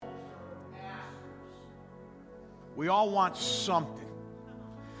We all want something.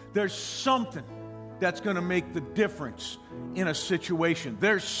 There's something that's going to make the difference in a situation.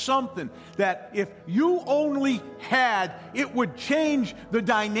 There's something that if you only had, it would change the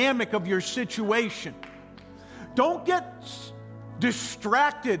dynamic of your situation. Don't get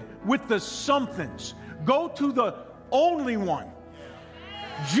distracted with the somethings. Go to the only one,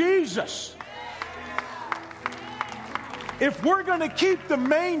 Jesus. If we're going to keep the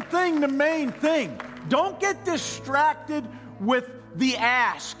main thing, don't get distracted with the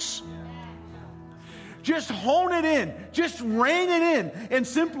asks. Just hone it in. Just rein it in and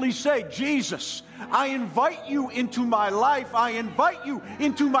simply say, Jesus, I invite you into my life. I invite you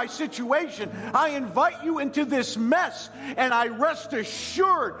into my situation. I invite you into this mess, and I rest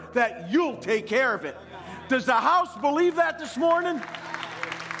assured that you'll take care of it. Does the house believe that this morning?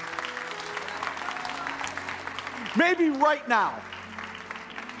 Maybe right now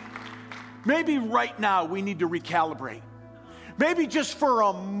we need to recalibrate. Maybe just for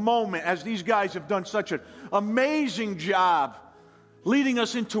a moment, as these guys have done such an amazing job leading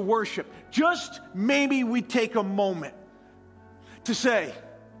us into worship, just maybe we take a moment to say,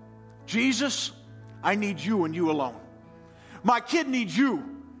 Jesus, I need you and you alone. My kid needs you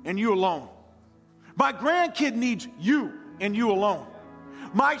and you alone. My grandkid needs you and you alone.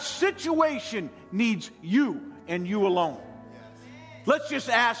 My situation needs you and you alone. Let's just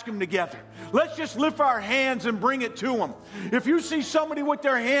ask him together. Let's just lift our hands and bring it to him. If you see somebody with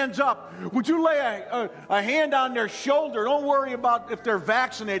their hands up, would you lay a hand on their shoulder? Don't worry about if they're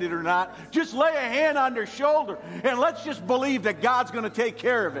vaccinated or not. Just lay a hand on their shoulder, and let's just believe that God's going to take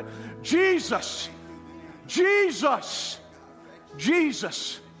care of it. Jesus, Jesus,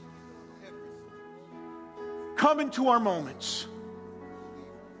 Jesus. Come into our moments.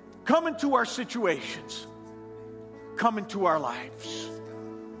 Come into our situations. Come into our lives.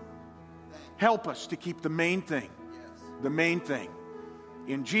 Help us to keep the main thing. The main thing.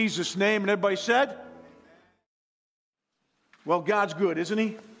 In Jesus' name. And everybody said? Well, God's good, isn't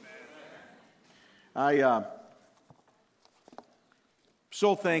he? I'm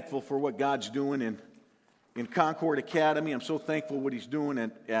so thankful for what God's doing in Concord Academy. I'm so thankful what he's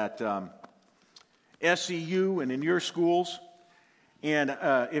doing at SEU and in your schools. And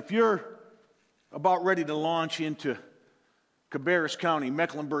if you're about ready to launch into Cabarrus County,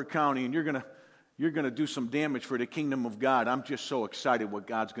 Mecklenburg County, and you're gonna do some damage for the kingdom of God, I'm just so excited what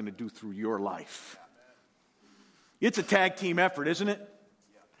God's going to do through your life. It's a tag team effort, isn't it?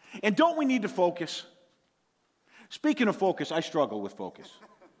 And don't we need to focus? Speaking of focus, I struggle with focus.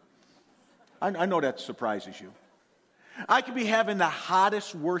 I know that surprises you. I could be having the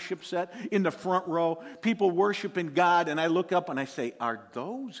hottest worship set in the front row, people worshiping God, and I look up and I say, are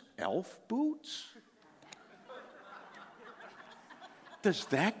those elf boots? Does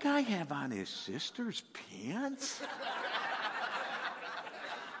that guy have on his sister's pants?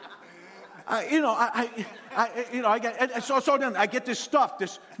 Then I get this stuff,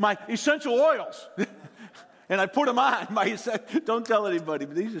 my essential oils. And I put them on. Don't tell anybody,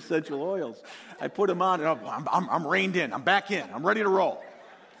 but these essential oils. I put them on, and I'm reined in. I'm back in. I'm ready to roll.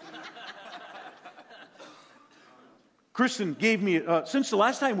 Kristen gave me, since the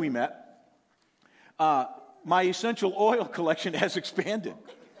last time we met, my essential oil collection has expanded.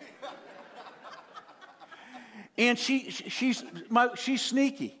 And she's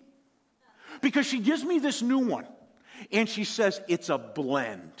sneaky. Because she gives me this new one. And she says, it's a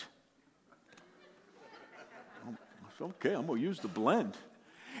blend. Okay, I'm going to use the blend.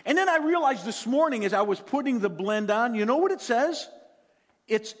 And then I realized this morning as I was putting the blend on, you know what it says?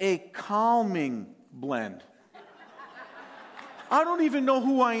 It's a calming blend. I don't even know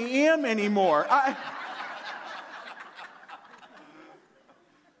who I am anymore.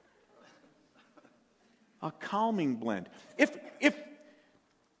 A calming blend.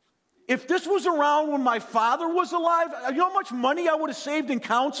 If this was around when my father was alive, you know how much money I would have saved in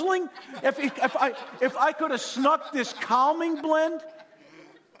counseling? If I could have snuck this calming blend?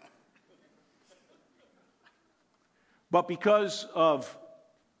 But because of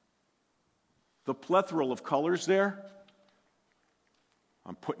the plethora of colors there,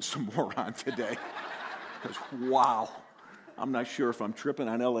 I'm putting some more on today. Because, wow, I'm not sure if I'm tripping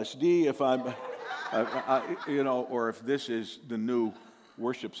on LSD, if I'm, or if this is the new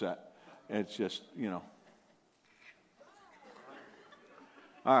worship set. It's just,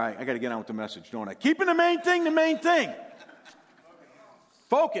 All right, I got to get on with the message, don't I? Keeping the main thing.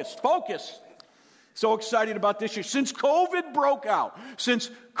 Focus. So excited about this year. Since COVID broke out,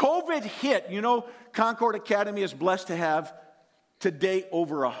 since COVID hit, Concord Academy is blessed to have to date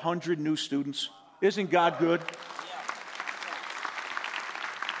over 100 new students. Isn't God good?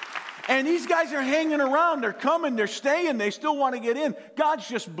 And these guys are hanging around. They're coming. They're staying. They still want to get in. God's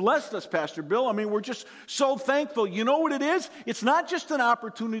just blessed us, Pastor Bill. I mean, we're just so thankful. You know what it is? It's not just an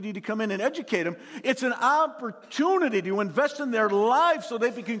opportunity to come in and educate them. It's an opportunity to invest in their lives so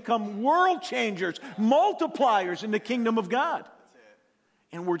they can become world changers, multipliers in the kingdom of God.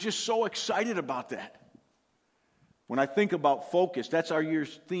 And we're just so excited about that. When I think about focus, that's our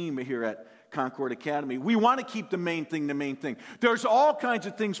year's theme here at Concord Academy. We want to keep the main thing the main thing. There's all kinds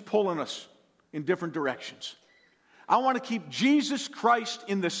of things pulling us in different directions. I want to keep Jesus Christ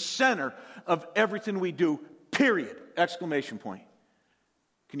in the center of everything we do, period, exclamation point.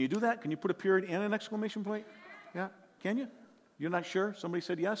 Can you do that? Can you put a period and an exclamation point? Yeah, can you? You're not sure? Somebody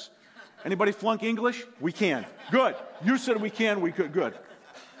said yes? Anybody flunk English? We can. Good. You said we can, we could. Good.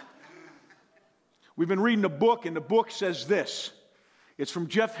 We've been reading a book, and the book says this. It's from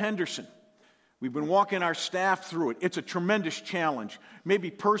Jeff Henderson. We've been walking our staff through it. It's a tremendous challenge.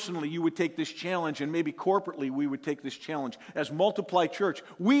 Maybe personally you would take this challenge, and maybe corporately we would take this challenge. As Multiply Church,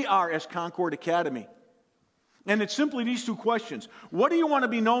 we are as Concord Academy. And it's simply these two questions. What do you want to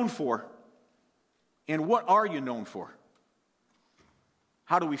be known for? And what are you known for?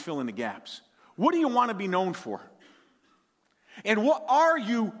 How do we fill in the gaps? What do you want to be known for? And what are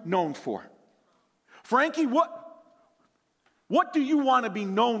you known for? Frankie, what do you want to be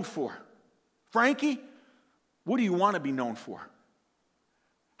known for? Frankie, what do you want to be known for?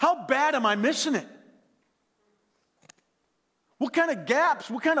 How bad am I missing it? What kind of gaps,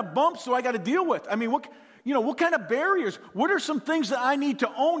 what kind of bumps do I got to deal with? I mean, what kind of barriers? What are some things that I need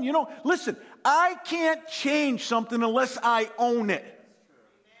to own? Listen, I can't change something unless I own it.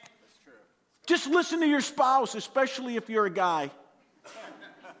 That's true. Just listen to your spouse, especially if you're a guy.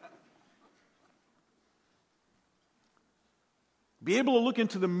 Be able to look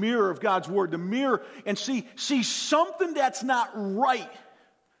into the mirror of God's Word, the mirror, and see something that's not right,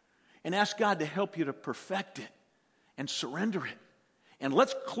 and ask God to help you to perfect it and surrender it. And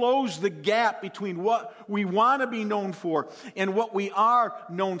let's close the gap between what we want to be known for and what we are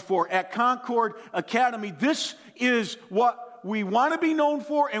known for. At Concord Academy, this is what we want to be known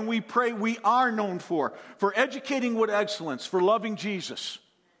for, and we pray we are known for educating with excellence, for loving Jesus,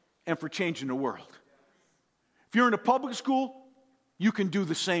 and for changing the world. If you're in a public school, you can do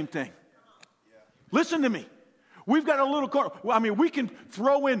the same thing. Listen to me. We've got a little corner. I mean, we can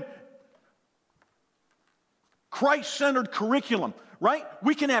throw in Christ-centered curriculum, right?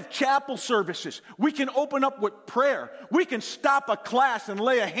 We can have chapel services. We can open up with prayer. We can stop a class and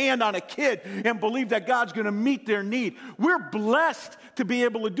lay a hand on a kid and believe that God's going to meet their need. We're blessed to be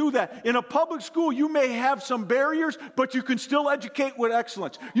able to do that. In a public school, you may have some barriers, but you can still educate with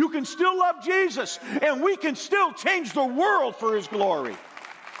excellence. You can still love Jesus, and we can still change the world for His glory.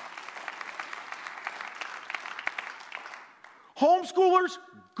 Homeschoolers,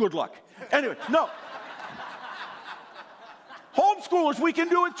 good luck. Anyway, no. Homeschoolers, we can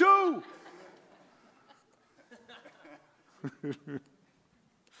do it too.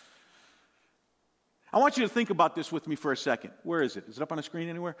 I want you to think about this with me for a second. Where is it? Is it up on the screen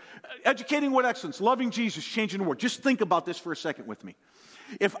anywhere? Educating with excellence, loving Jesus, changing the world. Just think about this for a second with me.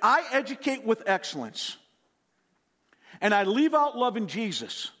 If I educate with excellence, and I leave out loving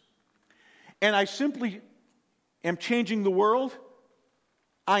Jesus, and I simply am changing the world,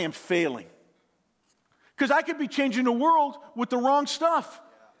 I am failing. Because I could be changing the world with the wrong stuff,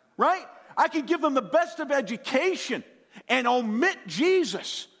 right? I could give them the best of education and omit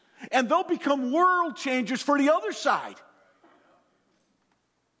Jesus, and they'll become world changers for the other side.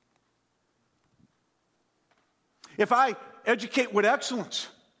 If I educate with excellence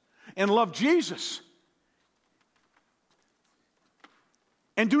and love Jesus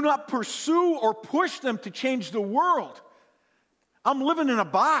and do not pursue or push them to change the world, I'm living in a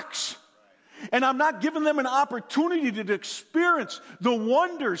box. And I'm not giving them an opportunity to experience the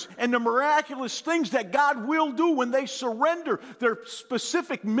wonders and the miraculous things that God will do when they surrender their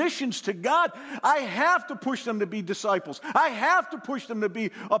specific missions to God. I have to push them to be disciples. I have to push them to be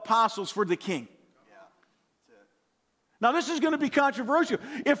apostles for the King. Yeah, that's it. Now, this is going to be controversial.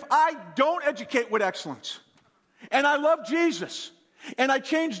 If I don't educate with excellence, and I love Jesus, and I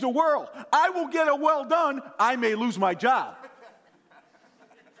change the world, I will get a well done. I may lose my job.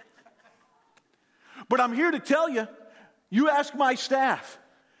 But I'm here to tell you, you ask my staff,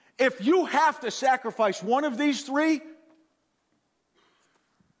 if you have to sacrifice one of these three,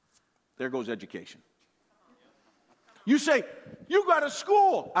 there goes education. You say, you got a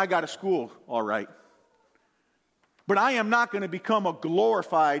school. I got a school, all right. But I am not going to become a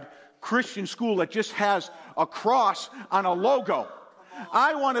glorified Christian school that just has a cross on a logo.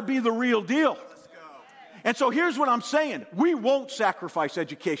 I want to be the real deal. And so here's what I'm saying. We won't sacrifice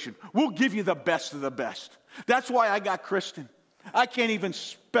education. We'll give you the best of the best. That's why I got Kristen. I can't even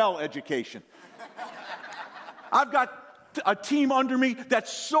spell education. I've got a team under me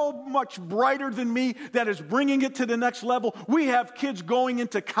that's so much brighter than me that is bringing it to the next level. We have kids going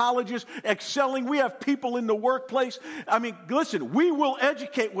into colleges, excelling. We have people in the workplace. I mean, listen, we will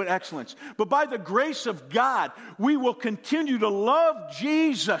educate with excellence. But by the grace of God, we will continue to love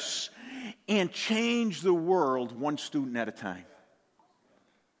Jesus and change the world one student at a time.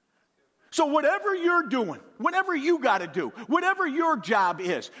 So whatever you're doing, whatever you got to do, whatever your job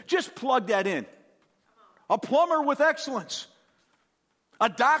is, just plug that in. A plumber with excellence. A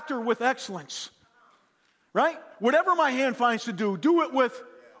doctor with excellence. Right? Whatever my hand finds to do it with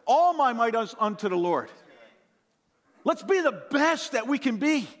all my might unto the Lord. Let's be the best that we can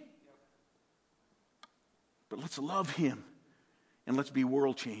be. But let's love Him and let's be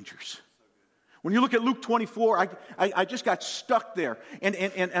world changers. When you look at Luke 24, I just got stuck there. And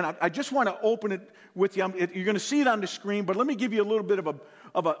I just want to open it with you. You're going to see it on the screen, but let me give you a little bit of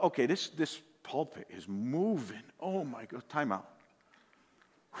a okay, this pulpit is moving. Oh my God, time out.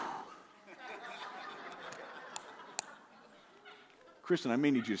 Kristen, I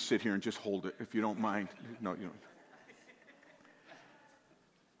may need you to sit here and just hold it if you don't mind. No, you don't.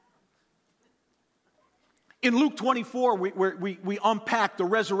 In Luke 24, we unpack the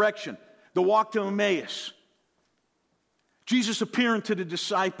resurrection, the walk to Emmaus, Jesus appearing to the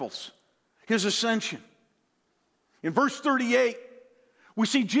disciples, His ascension. In verse 38, we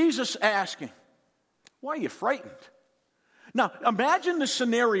see Jesus asking, why are you frightened? Now, imagine the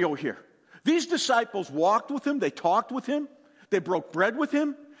scenario here. These disciples walked with Him, they talked with Him, they broke bread with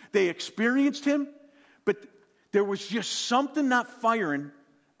Him, they experienced Him, but there was just something not firing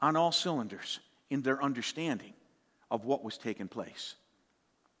on all cylinders in their understanding of what was taking place.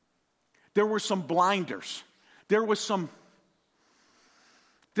 There were some blinders. There was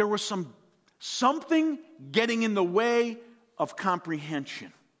something getting in the way of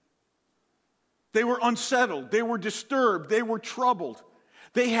comprehension. They were unsettled. They were disturbed. They were troubled.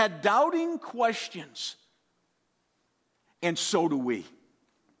 They had doubting questions. And so do we.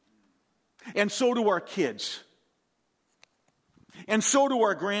 And so do our kids. And so do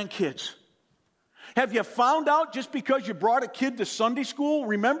our grandkids. Have you found out just because you brought a kid to Sunday school?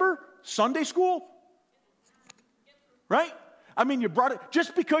 Remember Sunday school? Right? I mean,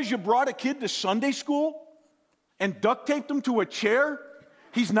 just because you brought a kid to Sunday school and duct taped him to a chair,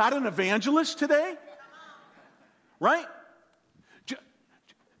 he's not an evangelist today? Right?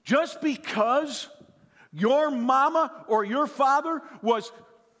 Just because your mama or your father was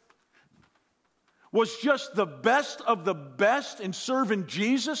just the best of the best in serving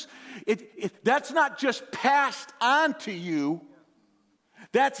Jesus, that's not just passed on to you,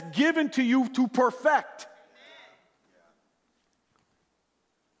 that's given to you to perfect.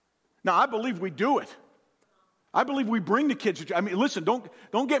 Now, I believe we do it. I believe we bring the kids. I mean, listen,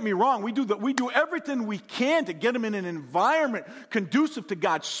 don't get me wrong. We do everything we can to get them in an environment conducive to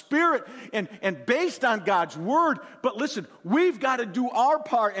God's Spirit and based on God's Word. But listen, we've got to do our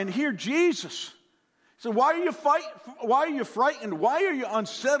part and hear Jesus. So why are you Why are you frightened? Why are you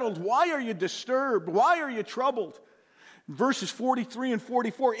unsettled? Why are you disturbed? Why are you troubled? Verses 43 and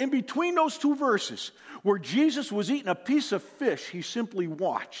 44, in between those two verses, where Jesus was eating a piece of fish, he simply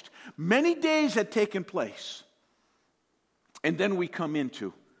watched. Many days had taken place. And then we come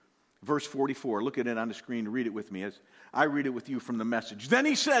into verse 44. Look at it on the screen. Read it with me as I read it with you from the Message. Then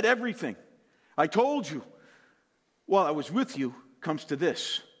he said, everything I told you while I was with you comes to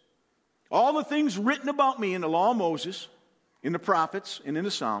this. All the things written about me in the law of Moses, in the prophets, and in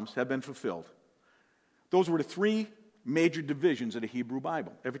the Psalms have been fulfilled. Those were the three major divisions of the Hebrew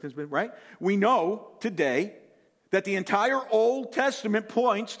Bible. Everything's been, right? We know today that the entire Old Testament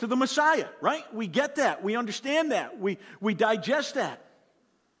points to the Messiah, right? We get that. We understand that. We digest that.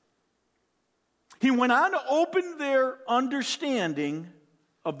 He went on to open their understanding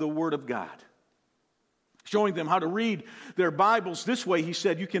of the Word of God, showing them how to read their Bibles this way. He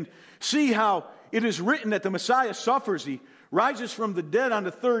said, you can see how it is written that the Messiah suffers. He rises from the dead on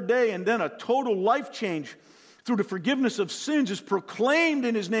the third day, and then a total life change through the forgiveness of sins is proclaimed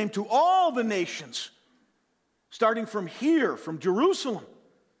in His name to all the nations. Starting from here, from Jerusalem.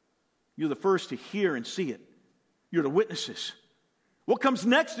 You're the first to hear and see it. You're the witnesses. What comes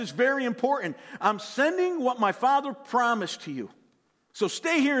next is very important. I'm sending what my Father promised to you. So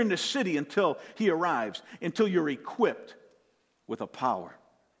stay here in the city until He arrives, until you're equipped with a power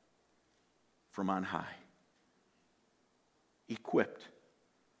from on high. Equipped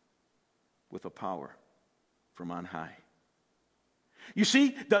with a power from on high. You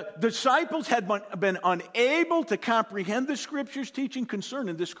see, the disciples had been unable to comprehend the Scriptures teaching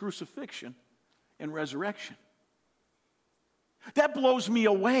concerning this crucifixion and resurrection. That blows me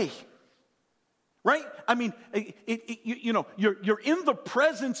away. Right? I mean, you're in the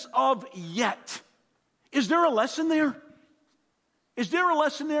presence of yet. Is there a lesson there? Is there a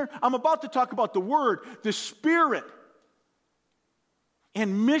lesson there? I'm about to talk about the Word, the Spirit,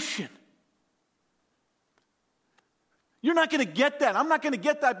 and mission. You're not going to get that. I'm not going to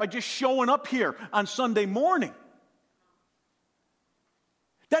get that by just showing up here on Sunday morning.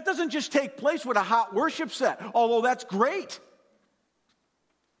 That doesn't just take place with a hot worship set, although that's great.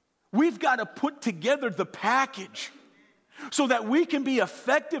 We've got to put together the package so that we can be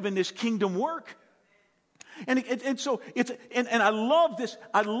effective in this kingdom work. And so it's I love this.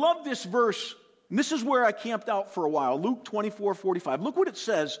 I love this verse. And this is where I camped out for a while. Luke 24:45. Look what it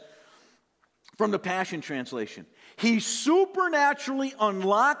says from the Passion Translation. He supernaturally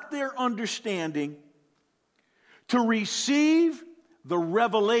unlocked their understanding to receive the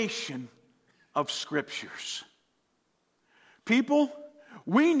revelation of Scriptures. People,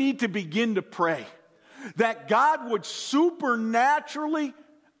 we need to begin to pray that God would supernaturally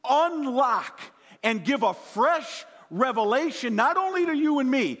unlock and give a fresh revelation, not only to you and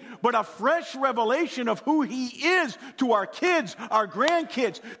me, but a fresh revelation of who He is to our kids, our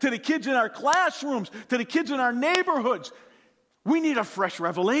grandkids, to the kids in our classrooms, to the kids in our neighborhoods. We need a fresh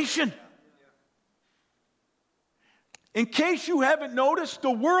revelation. In case you haven't noticed,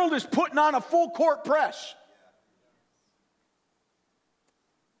 the world is putting on a full court press.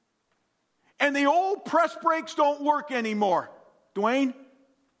 And the old press breaks don't work anymore. Dwayne,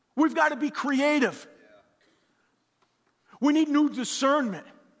 we've got to be creative. We need new discernment.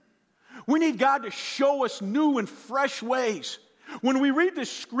 We need God to show us new and fresh ways. When we read the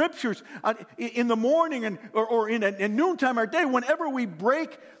Scriptures in the morning or in noontime our day, whenever we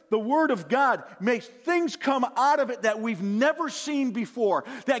break the Word of God, may things come out of it that we've never seen before,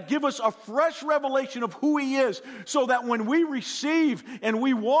 that give us a fresh revelation of who He is, so that when we receive and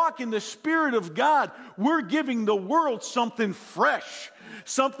we walk in the Spirit of God, we're giving the world something fresh,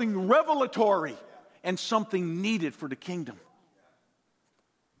 something revelatory, and something needed for the kingdom.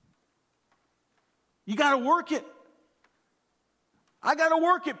 You got to work it. I got to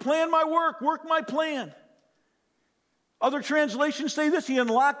work it. Plan my work my plan. Other translations say this: He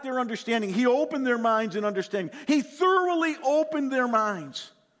unlocked their understanding. He opened their minds and understanding. He thoroughly opened their minds.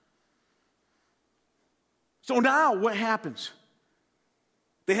 So now what happens?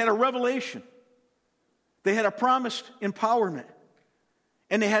 They had a revelation. They had a promised empowerment.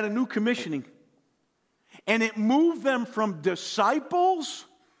 And they had a new commissioning. And it moved them from disciples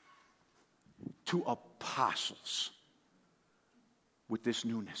to apostles with this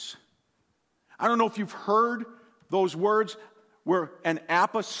newness. I don't know if you've heard those words. We're an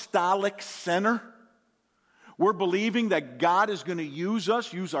apostolic center. We're believing that God is going to use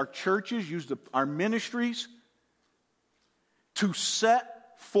us, use our churches, use our ministries to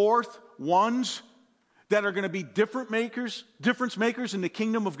set forth ones that are going to be difference makers in the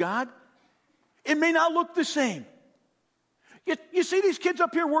kingdom of God. It may not look the same. You see these kids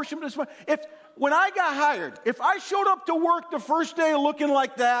up here worshiping this way. When I got hired, if I showed up to work the first day looking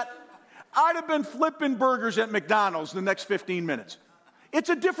like that, I'd have been flipping burgers at McDonald's the next 15 minutes. It's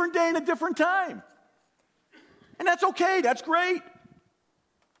a different day and a different time. And that's okay. That's great.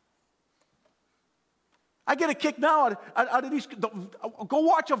 I get a kick now out of these. Go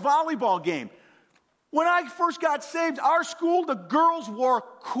watch a volleyball game. When I first got saved, our school, the girls wore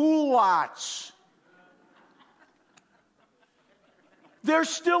culottes. They're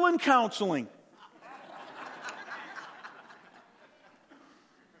still in counseling.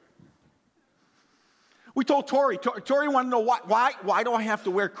 We told Tori wanted to know why do I have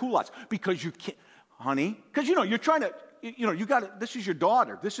to wear culottes? Because you can't, honey. Because you're trying to, you got to. This is your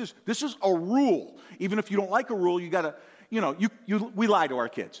daughter. This is a rule. Even if you don't like a rule, you got to. We lie to our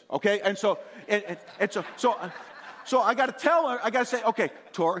kids, okay? And so I got to tell her. I got to say, okay,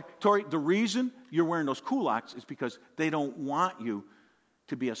 Tori, the reason you're wearing those culottes is because they don't want you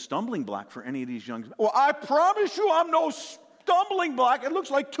to be a stumbling block for any of these young. Well, I promise you, I'm no stumbling block. It looks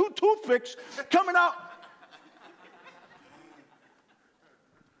like two toothpicks coming out.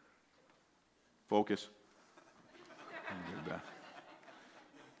 Focus.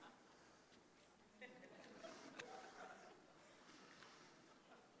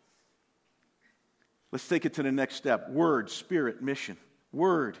 Let's take it to the next step. Word, Spirit, mission.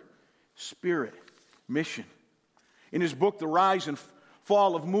 Word, Spirit, mission. In his book, The Rise and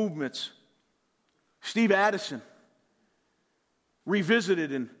Fall of Movements, Steve Addison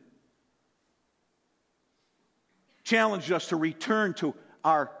revisited and challenged us to return to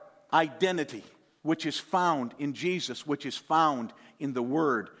our identity, which is found in Jesus, which is found in the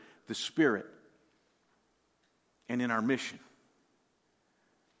Word, the Spirit, and in our mission.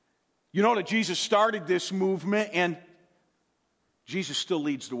 You know that Jesus started this movement, and Jesus still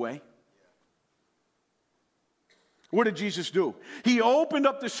leads the way. What did Jesus do? He opened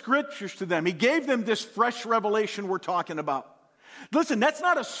up the Scriptures to them. He gave them this fresh revelation we're talking about. Listen, that's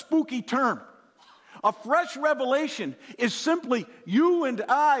not a spooky term. A fresh revelation is simply you and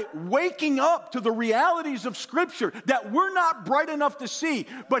I waking up to the realities of Scripture that we're not bright enough to see,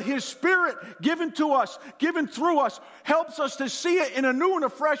 but His Spirit given to us, given through us, helps us to see it in a new and a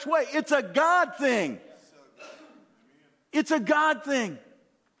fresh way. It's a God thing. It's a God thing.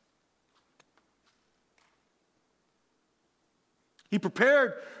 He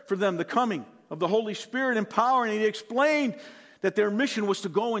prepared for them the coming of the Holy Spirit in power, and He explained that their mission was to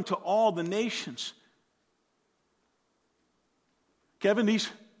go into all the nations. Kevin, these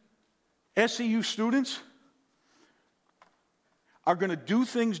SEU students are going to do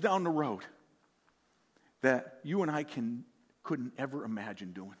things down the road that you and I couldn't ever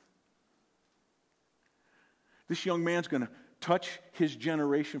imagine doing. This young man's going to touch his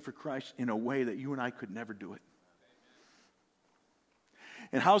generation for Christ in a way that you and I could never do it.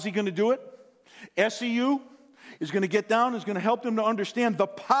 And how's he going to do it? SEU is going to get down and is going to help them to understand the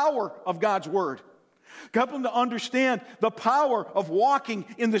power of God's Word. Help them to understand the power of walking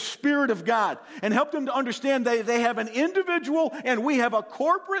in the Spirit of God. And help them to understand that they have an individual and we have a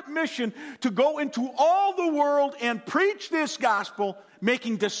corporate mission to go into all the world and preach this gospel,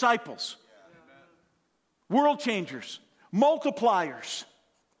 making disciples. World changers, multipliers.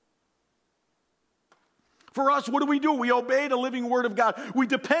 For us, what do? We obey the living Word of God. We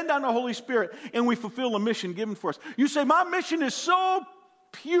depend on the Holy Spirit, and we fulfill a mission given for us. You say, my mission is so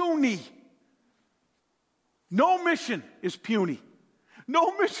puny. No mission is puny.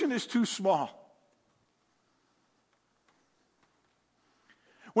 No mission is too small.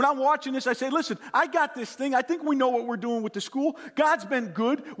 When I'm watching this, I say, listen, I got this thing. I think we know what we're doing with the school. God's been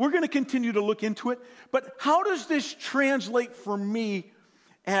good. We're going to continue to look into it. But how does this translate for me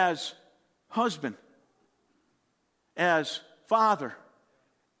as husband, as father,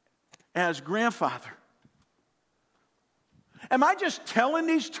 as grandfather? Am I just telling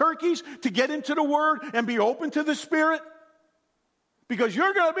these turkeys to get into the Word and be open to the Spirit? Because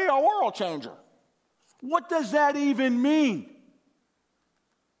you're going to be a world changer. What does that even mean?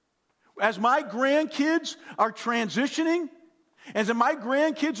 As my grandkids are transitioning, as my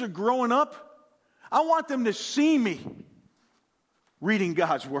grandkids are growing up, I want them to see me reading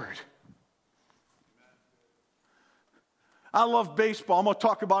God's Word. I love baseball. I'm going to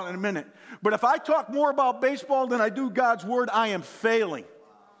talk about it in a minute. But if I talk more about baseball than I do God's Word, I am failing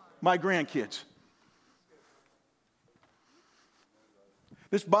my grandkids.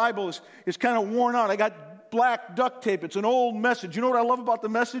 This Bible is kind of worn out. I got black duct tape. It's an old message. You know what I love about the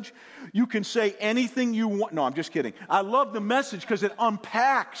message? You can say anything you want. No, I'm just kidding. I love the message because it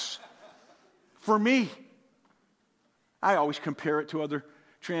unpacks for me. I always compare it to other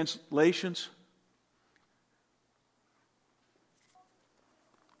translations.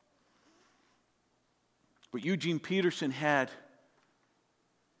 But Eugene Peterson had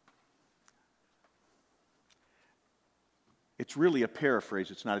it's really a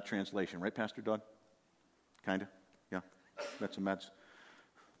paraphrase. It's not a translation. Right, Pastor Doug? Kind of? Yeah. That's a meds.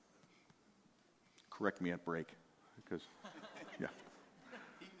 Correct me at break. Because, yeah.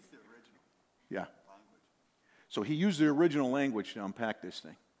 He used the original Yeah. language. So he used the original language to unpack this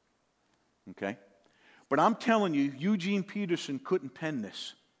thing. Okay? But I'm telling you, Eugene Peterson couldn't pen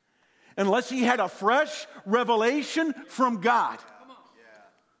this unless he had a fresh revelation from God.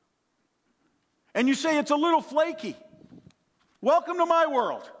 And you say it's a little flaky. Welcome to my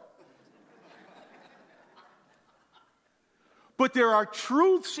world. But there are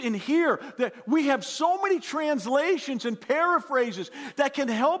truths in here that we have so many translations and paraphrases that can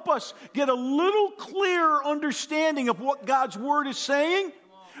help us get a little clearer understanding of what God's Word is saying.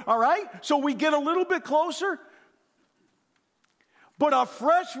 All right? So we get a little bit closer. But a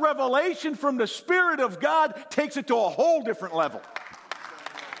fresh revelation from the Spirit of God takes it to a whole different level.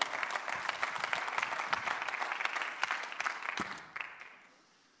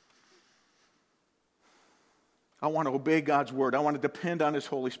 I want to obey God's Word. I want to depend on His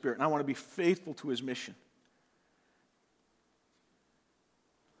Holy Spirit. And I want to be faithful to His mission.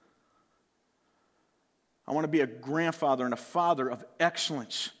 I want to be a grandfather and a father of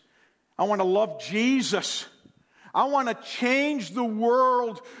excellence. I want to love Jesus. I want to change the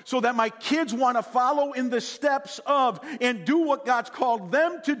world so that my kids want to follow in the steps of and do what God's called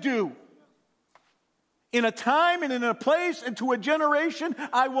them to do in a time and in a place and to a generation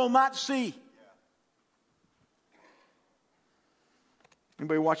I will not see.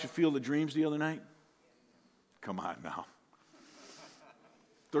 Anybody watch the Field of Dreams the other night? Come on now.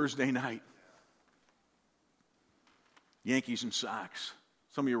 Thursday night. Yankees and Sox.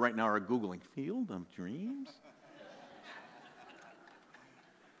 Some of you right now are Googling, Field of Dreams?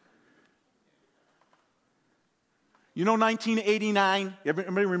 You know 1989?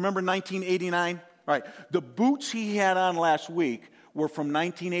 Everybody remember 1989? All right. The boots he had on last week were from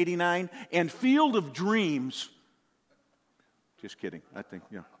 1989, and Field of Dreams, just kidding, I think,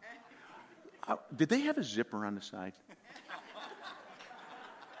 did they have a zipper on the side?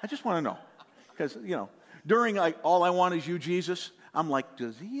 I just want to know. Because, during All I Want Is You, Jesus, I'm like,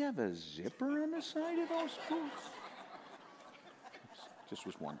 does he have a zipper on the side of those boots? Just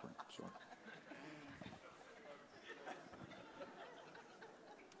was wondering. Sorry.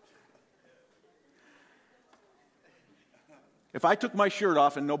 If I took my shirt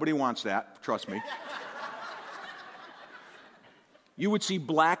off, and nobody wants that, trust me, you would see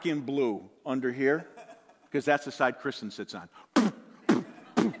black and blue under here, because that's the side Kristen sits on.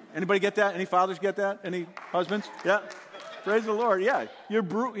 Anybody get that? Any fathers get that? Any husbands? Yeah. Praise the Lord. Yeah.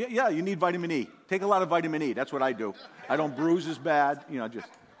 You need vitamin E. Take a lot of vitamin E. That's what I do. I don't bruise as bad, just.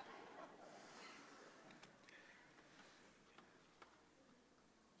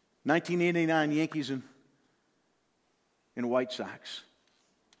 $1989 Yankees and White Sox.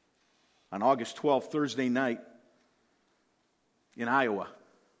 On August 12th, Thursday night, in Iowa,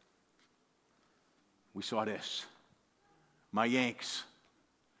 we saw this. My Yanks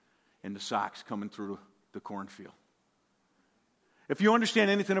and the Sox coming through the cornfield. If you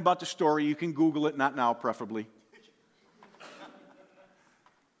understand anything about the story, you can Google it, not now, preferably.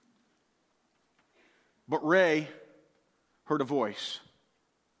 But Ray heard a voice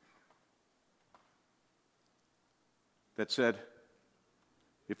that said,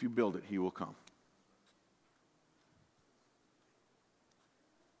 if you build it, he will come.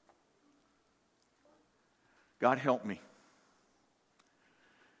 God help me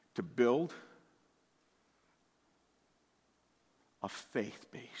to build a faith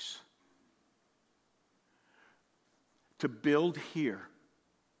base. To build here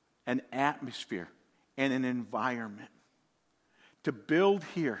an atmosphere and an environment. To build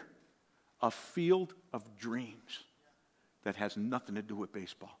here a field of dreams that has nothing to do with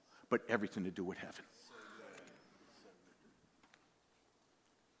baseball, but everything to do with heaven.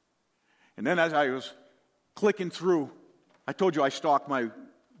 And then as I was clicking through, I told you I stalked my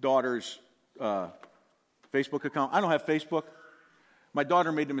daughter's Facebook account. I don't have Facebook. My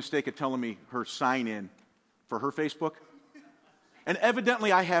daughter made the mistake of telling me her sign-in for her Facebook. And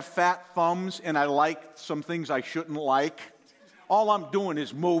evidently I have fat thumbs and I like some things I shouldn't like. All I'm doing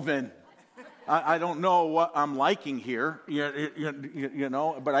is moving. I don't know what I'm liking here,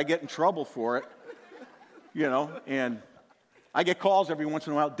 but I get in trouble for it, and I get calls every once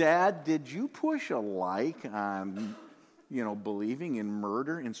in a while. Dad, did you push a like on, believing in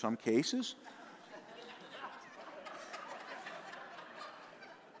murder in some cases?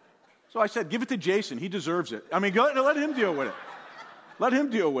 So I said, give it to Jason. He deserves it. I mean, let him deal with it. Let him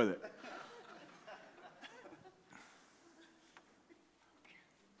deal with it.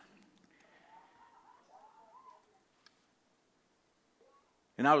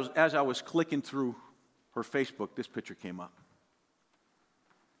 And as I was clicking through her Facebook, this picture came up.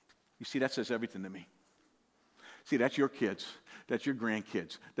 You see, that says everything to me. See, that's your kids. That's your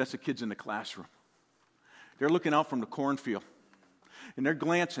grandkids. That's the kids in the classroom. They're looking out from the cornfield. And they're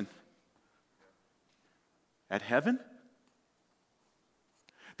glancing at heaven.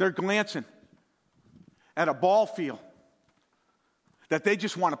 They're glancing at a ball field that they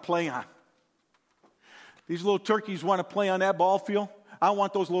just want to play on. These little turkeys want to play on that ball field. I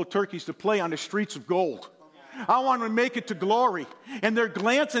want those little turkeys to play on the streets of gold. I want them to make it to glory. And they're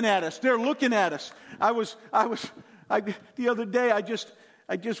glancing at us. They're looking at us. The other day, I just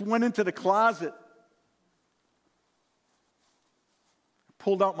went into the closet,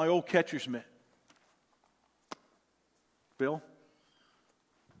 pulled out my old catcher's mitt. Bill,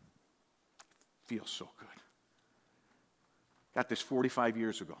 feels so good. Got this 45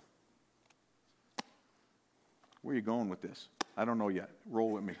 years ago. Where are you going with this? I don't know yet.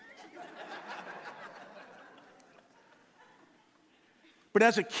 Roll with me. But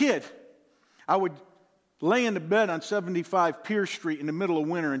as a kid, I would lay in the bed on 75 Pierce Street in the middle of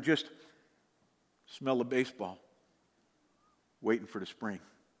winter and just smell the baseball, waiting for the spring.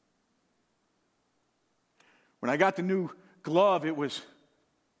 When I got the new glove, it was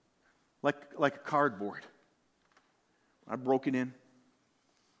like a cardboard. I broke it in,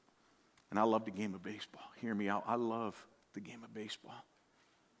 And I love the game of baseball. Hear me out. I love the game of baseball.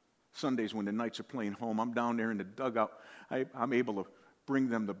 Sundays when the Knights are playing home, I'm down there in the dugout. I'm able to bring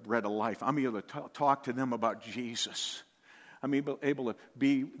them the bread of life. I'm able to talk to them about Jesus. I'm able to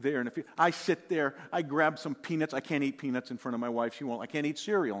be there. And I sit there, I grab some peanuts. I can't eat peanuts in front of my wife. She won't. I can't eat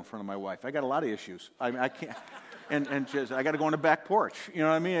cereal in front of my wife. I got a lot of issues. I can't. And just, I got to go on the back porch. You know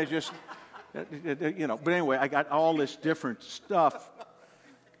what I mean? It's just, you know. But anyway, I got all this different stuff.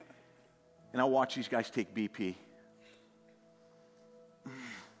 And I watch these guys take BP.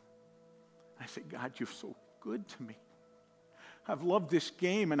 I say, God, you're so good to me. I've loved this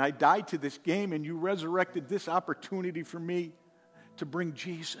game, and I died to this game, and you resurrected this opportunity for me to bring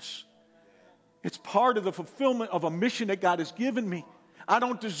Jesus. It's part of the fulfillment of a mission that God has given me. I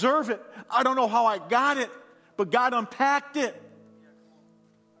don't deserve it. I don't know how I got it, but God unpacked it.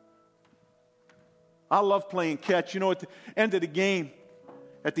 I love playing catch. You know, at the end of the game,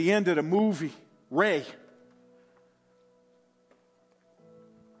 at the end of the movie, Ray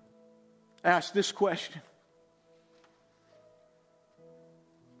asked this question.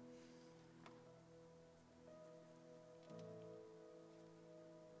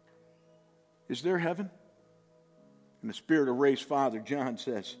 Is there heaven? And the spirit of Ray's father, John,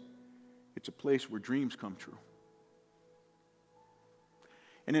 says, it's a place where dreams come true.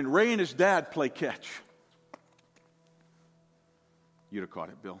 And then Ray and his dad play catch. You'd have caught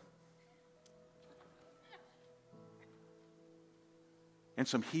it, Bill. And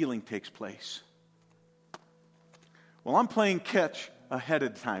some healing takes place. Well, I'm playing catch ahead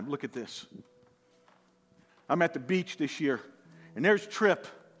of time. Look at this. I'm at the beach this year, and there's Tripp.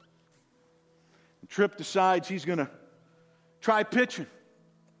 And Tripp decides he's going to try pitching.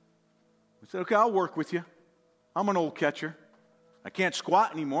 I said, okay, I'll work with you. I'm an old catcher. I can't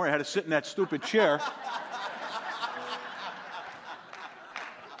squat anymore. I had to sit in that stupid chair.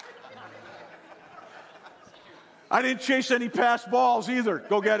 I didn't chase any pass balls either.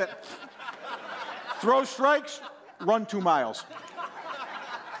 Go get it. Throw strikes, run 2 miles.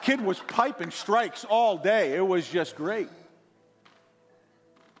 Kid was piping strikes all day. It was just great.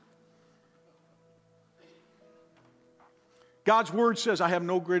 God's word says, I have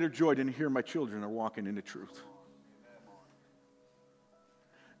no greater joy than to hear my children are walking in the truth.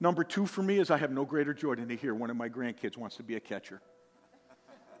 Number 2 for me is I have no greater joy than to hear one of my grandkids wants to be a catcher.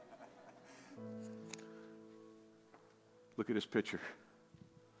 Look at this picture.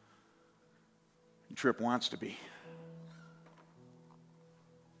 Tripp wants to be.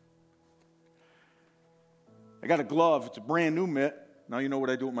 I got a glove. It's a brand new mitt. Now you know what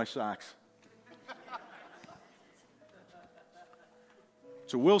I do with my socks.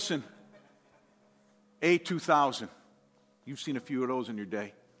 It's a Wilson A2000. You've seen a few of those in your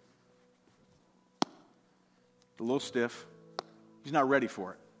day. A little stiff. He's not ready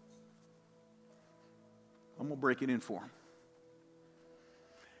for it. I'm going to break it in for him.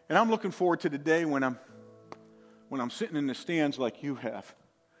 And I'm looking forward to the day when I'm sitting in the stands like you have,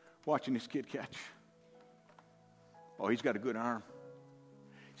 watching this kid catch. Oh, he's got a good arm.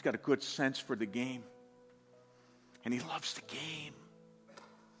 He's got a good sense for the game. And he loves the game.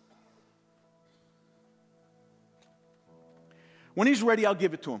 When he's ready, I'll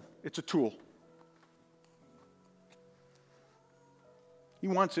give it to him. It's a tool. He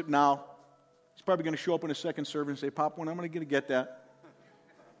wants it now. He's probably going to show up in a second service and say, Pop, when I'm going to get that.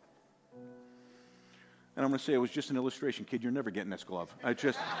 And I'm going to say, it was just an illustration, kid. You're never getting this glove.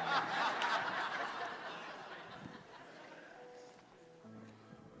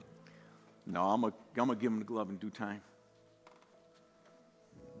 No, I'm going to give him the glove in due time.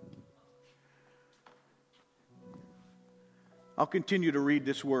 I'll continue to read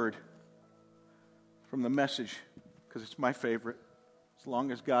this word from the Message because it's my favorite, as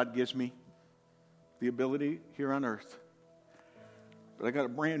long as God gives me the ability here on earth. But I got a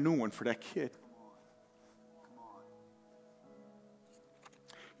brand new one for that kid.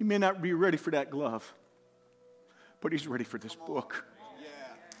 He may not be ready for that glove, but he's ready for this book.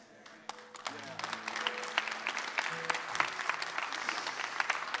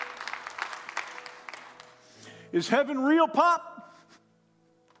 Is heaven real, Pop?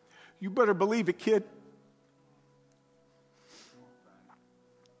 You better believe it, kid.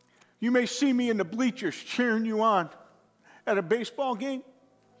 You may see me in the bleachers cheering you on at a baseball game,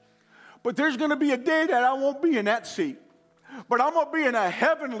 but there's going to be a day that I won't be in that seat. But I'm going to be in a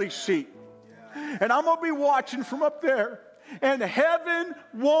heavenly seat. And I'm going to be watching from up there. And heaven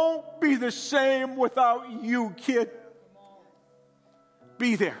won't be the same without you, kid.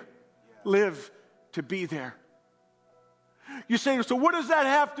 Be there. Live to be there. You say, so what does that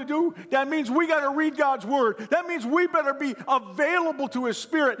have to do? That means we got to read God's Word. That means we better be available to His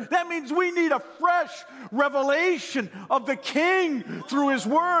Spirit. That means we need a fresh revelation of the King through His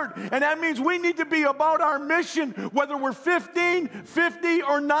Word. And that means we need to be about our mission, whether we're 15, 50,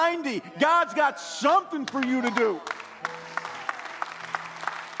 or 90. God's got something for you to do.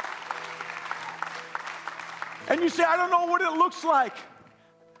 And you say, I don't know what it looks like.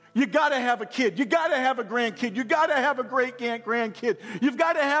 You got to have a kid. You got to have a grandkid. You got to have a great-grandkid. You've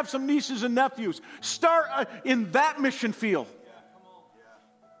got to have some nieces and nephews. Start in that mission field.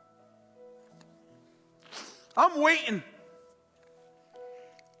 I'm waiting.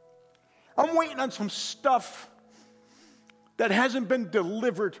 I'm waiting on some stuff that hasn't been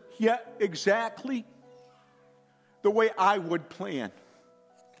delivered yet exactly the way I would plan.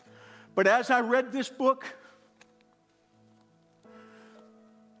 But as I read this book,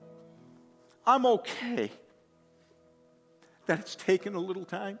 I'm okay that it's taken a little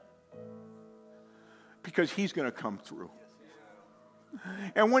time because He's going to come through.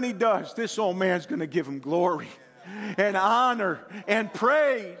 And when He does, this old man's going to give Him glory and honor and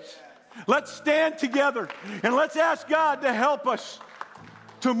praise. Let's stand together and let's ask God to help us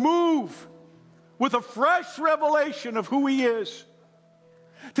to move with a fresh revelation of who He is.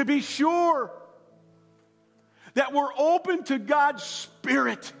 To be sure that we're open to God's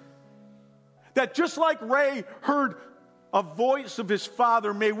Spirit. That just like Ray heard a voice of his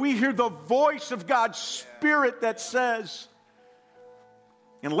Father, may we hear the voice of God's Spirit that says,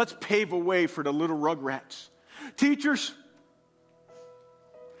 and let's pave a way for the little rugrats. Teachers,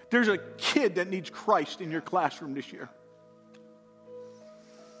 there's a kid that needs Christ in your classroom this year.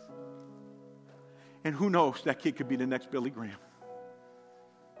 And who knows, that kid could be the next Billy Graham.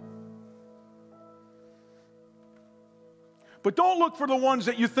 But don't look for the ones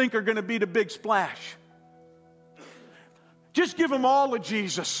that you think are going to be the big splash. Just give them all of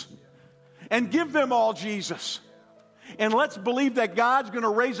Jesus. And give them all Jesus. And let's believe that God's going to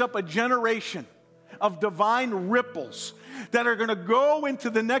raise up a generation of divine ripples that are going to go into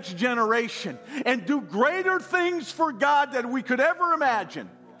the next generation and do greater things for God than we could ever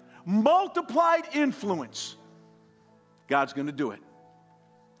imagine. Multiplied influence. God's going to do it.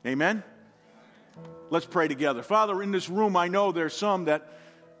 Amen? Let's pray together. Father, in this room, I know there's some that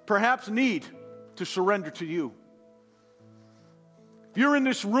perhaps need to surrender to You. If you're in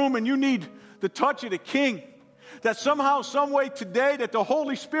this room and you need the touch of the King, that somehow, some way today, that the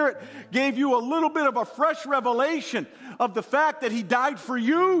Holy Spirit gave you a little bit of a fresh revelation of the fact that He died for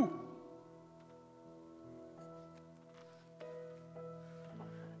you.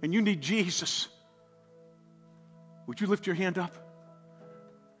 And you need Jesus. Would you lift your hand up?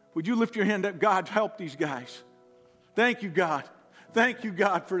 Would you lift your hand up? God, help these guys. Thank You, God. Thank You,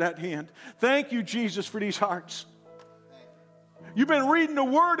 God, for that hand. Thank You, Jesus, for these hearts. You've been reading the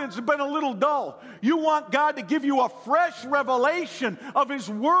Word and it's been a little dull. You want God to give you a fresh revelation of His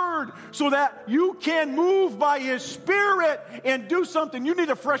Word so that you can move by His Spirit and do something. You need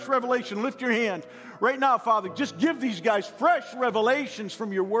a fresh revelation. Lift your hand. Right now, Father, just give these guys fresh revelations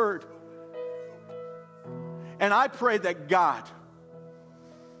from Your Word. And I pray that God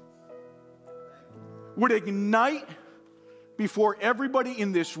would ignite before everybody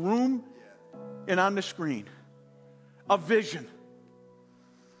in this room and on the screen a vision,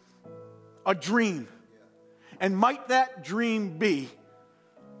 a dream. And might that dream be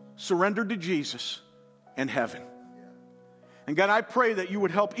surrendered to Jesus and heaven. And God, I pray that You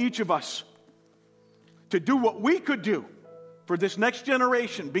would help each of us to do what we could do for this next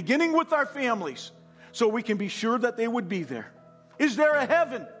generation, beginning with our families, so we can be sure that they would be there. Is there a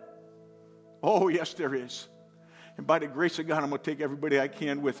heaven? Oh, yes, there is. And by the grace of God, I'm going to take everybody I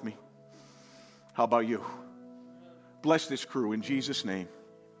can with me. How about you? Bless this crew in Jesus' name.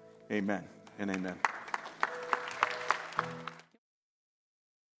 Amen and amen.